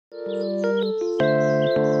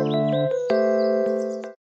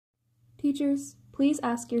Teachers, please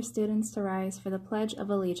ask your students to rise for the Pledge of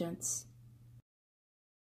Allegiance.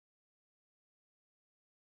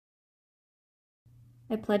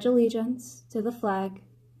 I pledge allegiance to the flag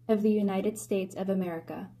of the United States of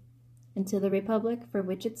America and to the republic for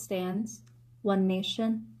which it stands, one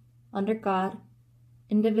nation, under God,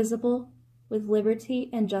 indivisible, with liberty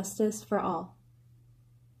and justice for all.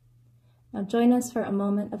 Now join us for a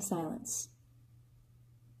moment of silence.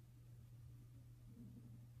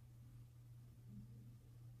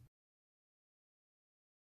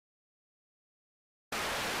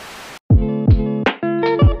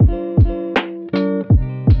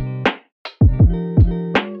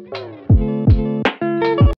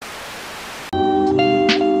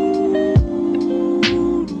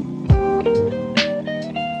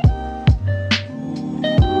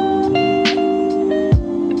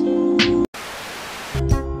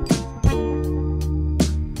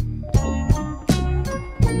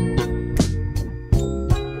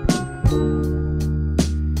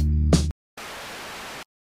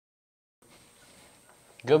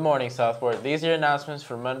 Good morning, Southport. These are your announcements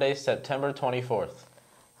for Monday, September 24th.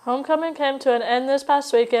 Homecoming came to an end this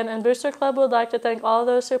past weekend, and Booster Club would like to thank all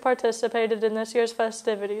those who participated in this year's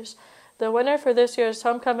festivities. The winner for this year's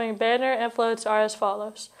homecoming banner and floats are as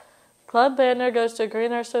follows. Club banner goes to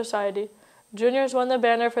Green Earth Society. Juniors won the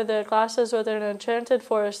banner for their classes with an enchanted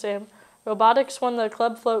forest theme. Robotics won the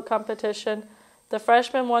club float competition. The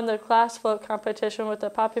freshmen won the class float competition with the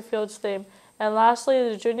Poppy Fields theme. And lastly,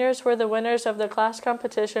 the juniors were the winners of the class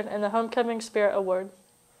competition and the Homecoming Spirit Award.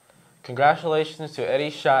 Congratulations to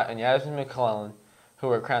Eddie Schott and Yasmin McClellan, who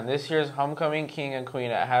were crowned this year's Homecoming King and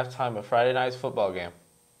Queen at halftime of Friday night's football game.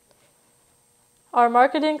 Our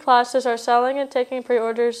marketing classes are selling and taking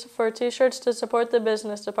pre-orders for t-shirts to support the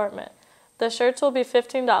business department. The shirts will be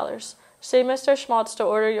 $15. See Mr. Schmaltz to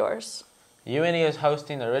order yours. UNE is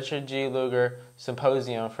hosting the Richard G. Lugar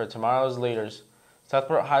Symposium for Tomorrow's Leaders.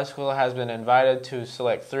 Southport High School has been invited to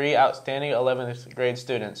select 3 outstanding 11th grade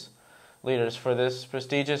leaders for this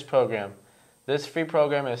prestigious program. This free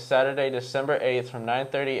program is Saturday, December 8th from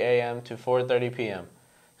 9:30 a.m. to 4:30 p.m.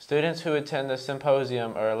 Students who attend the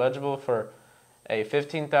symposium are eligible for a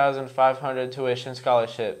 $15,500 tuition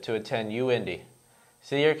scholarship to attend UIndy.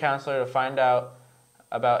 See your counselor to find out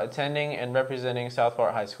about attending and representing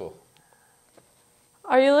Southport High School.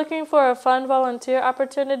 Are you looking for a fun volunteer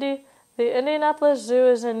opportunity? The Indianapolis Zoo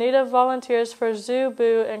is in need of volunteers for Zoo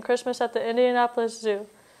Boo and Christmas at the Indianapolis Zoo.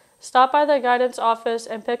 Stop by the guidance office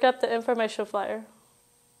and pick up the information flyer.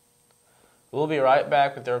 We'll be right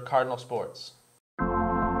back with your Cardinal Sports.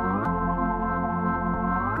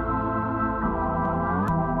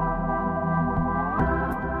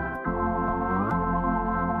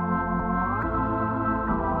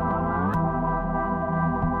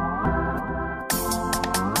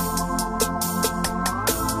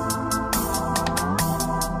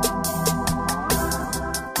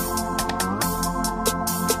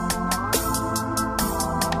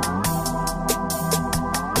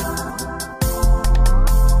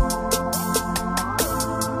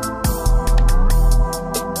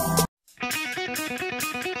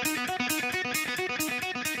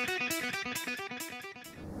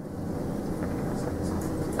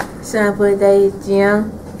 Sample Day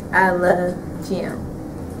Gym. I love gym.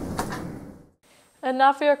 And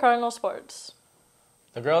now for your Cardinal Sports.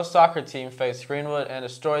 The girls' soccer team faced Greenwood and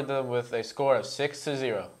destroyed them with a score of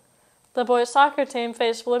 6-0. The boys' soccer team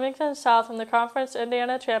faced Bloomington South in the Conference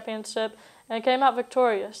Indiana Championship and came out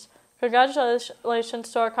victorious. Congratulations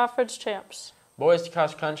to our conference champs. Boys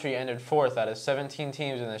cross country ended 4th out of 17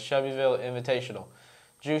 teams in the Shelbyville Invitational.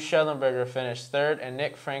 Drew Schellenberger finished 3rd and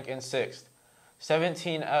Nick Frank in 6th.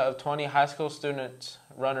 17 out of 20 high school student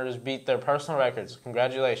runners beat their personal records.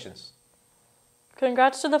 Congratulations.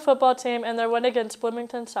 Congrats to the football team and their win against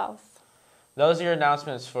Bloomington South. Those are your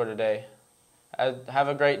announcements for today. Have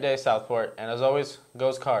a great day, Southport, and as always,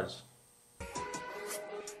 goes Cards.